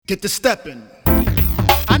Get the stepping.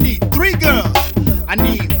 I need 3 girls. I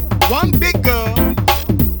need 1 big girl.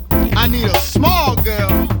 I need a small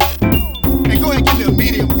girl. And go ahead and give me a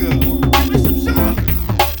medium girl. Give me some sugar.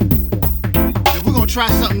 And we're gonna try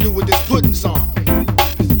something new with this pudding song.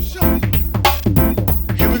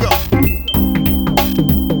 Here we go.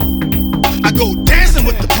 I go dancing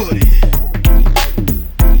with the pudding,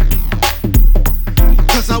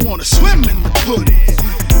 'cause I wanna swim in the pudding.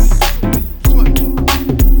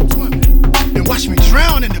 And watch me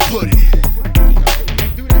drown in the pudding.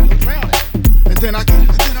 Do that, no drowning. And then I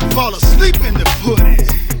fall asleep in the pudding.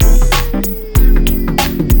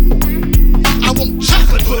 I want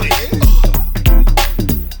chocolate pudding.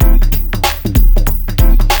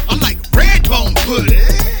 I like red bone pudding.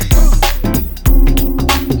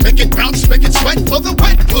 Make it bounce, make it sweat for the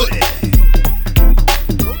wet pudding.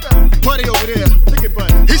 Buddy over there, look at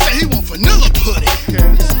Buddy. He said he want vanilla pudding. Okay.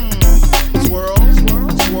 Swirl, swirl,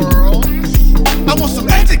 swirl. I want some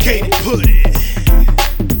educated pudding.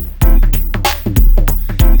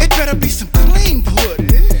 It better be some clean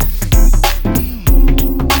pudding.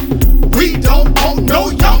 We don't want no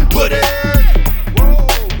young pudding. Whoa,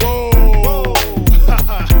 whoa, whoa.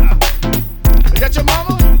 Is that your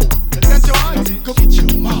mama? Is that your auntie? Go get your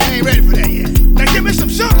mama. I ain't ready for that yet. Now give me some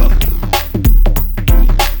sugar.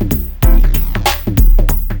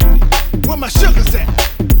 Where my sugar's at?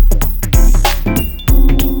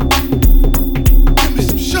 Give me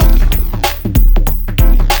some sugar.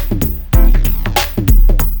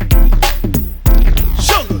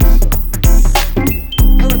 Sugars.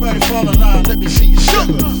 Everybody fall in line. Let me see your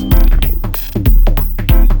sugars.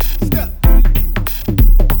 Step.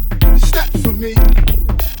 Step for me.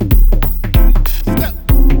 Step.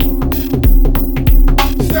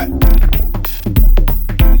 Step.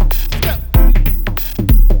 Step.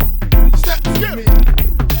 Step for me.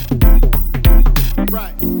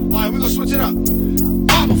 Right. All right, we're gonna switch it up.